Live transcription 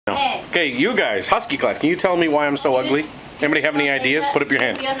Okay, you guys, Husky class, can you tell me why I'm so ugly? Anybody have any ideas? Put up your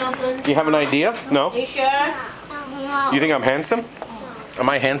hand. You have an idea? No? You sure? You think I'm handsome? Am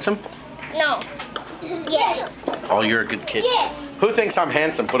I handsome? No. Yes. Oh, you're a good kid. Yes. Who thinks I'm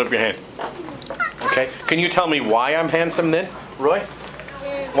handsome? Put up your hand. Okay, can you tell me why I'm handsome then, Roy?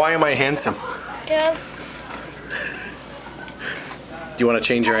 Why am I handsome? Just. Do you want to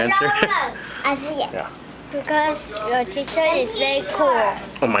change your answer? I see it. Yeah. Because your t-shirt is very cool.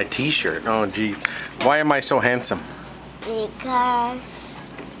 Oh, my t-shirt. Oh, gee. Why am I so handsome?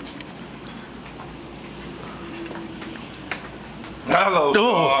 Because. Hello,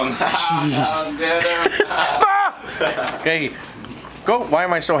 Song. Okay, go. Why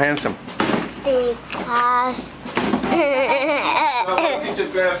am I so handsome? Because. Teacher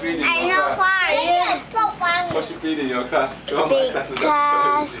Bear feeding I your know class. why. You're so funny. What's she feeding your class? Show my class.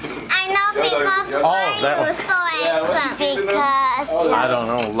 Because. I know because Oh, why that you're one. so handsome. Because. I don't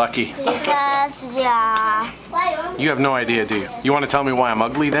know. Lucky. Because yeah. You have no idea, do you? You want to tell me why I'm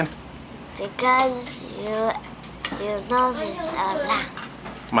ugly then? Because your nose is so long.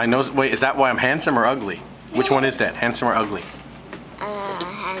 My nose. Wait, is that why I'm handsome or ugly? Which one is that? Handsome or ugly?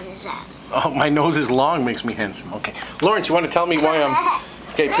 Handsome. Oh, my nose is long makes me handsome. Okay. Lawrence, you want to tell me why I'm...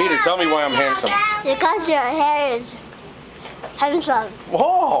 Okay, Peter, tell me why I'm handsome. Because your hair is handsome.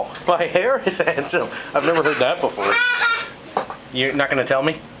 Whoa, my hair is handsome. I've never heard that before. You're not going to tell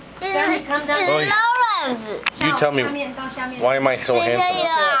me? Come down. Oh, Lawrence. you tell me, why am I so handsome? You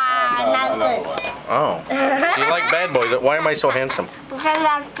are not good. Oh, so you like bad boys. Why am I so handsome? Because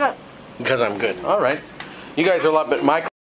I'm good. Because I'm good. All right. You guys are a lot better. My